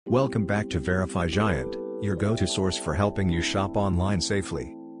Welcome back to Verify Giant, your go-to source for helping you shop online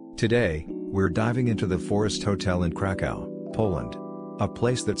safely. Today, we're diving into the Forest Hotel in Krakow, Poland. A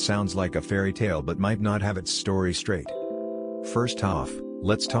place that sounds like a fairy tale but might not have its story straight. First off,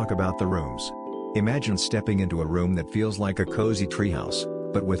 let's talk about the rooms. Imagine stepping into a room that feels like a cozy treehouse,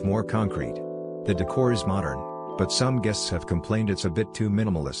 but with more concrete. The decor is modern, but some guests have complained it's a bit too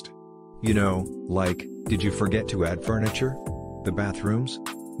minimalist. You know, like, did you forget to add furniture? The bathrooms?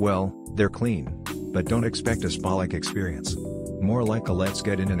 Well, they're clean, but don't expect a spa-like experience. More like a let's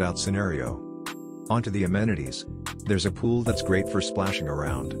get in and out scenario. Onto the amenities. There's a pool that's great for splashing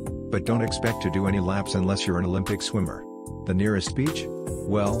around, but don't expect to do any laps unless you're an Olympic swimmer. The nearest beach?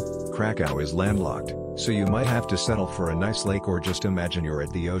 Well, Krakow is landlocked, so you might have to settle for a nice lake or just imagine you're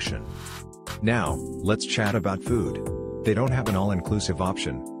at the ocean. Now, let's chat about food. They don't have an all-inclusive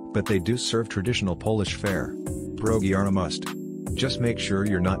option, but they do serve traditional Polish fare. Pierogi are a must. Just make sure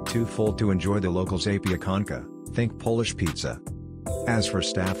you're not too full to enjoy the local zapiekanka, think Polish pizza. As for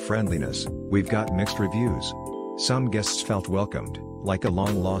staff friendliness, we've got mixed reviews. Some guests felt welcomed, like a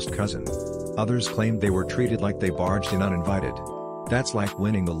long-lost cousin. Others claimed they were treated like they barged in uninvited. That's like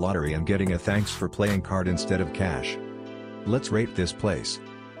winning the lottery and getting a thanks for playing card instead of cash. Let's rate this place.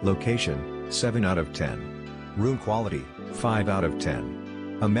 Location, 7 out of 10. Room quality, 5 out of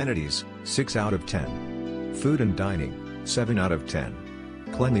 10. Amenities, 6 out of 10. Food and dining, 7 out of 10.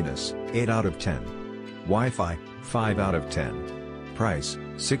 Cleanliness, 8 out of 10. Wi-Fi, 5 out of 10. Price,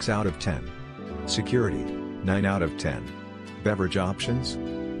 6 out of 10. Security, 9 out of 10. Beverage options?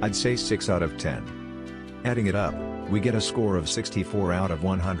 I'd say 6 out of 10. Adding it up, we get a score of 64 out of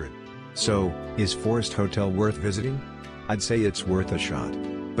 100. So, is Forest Hotel worth visiting? I'd say it's worth a shot.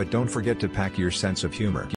 But don't forget to pack your sense of humor.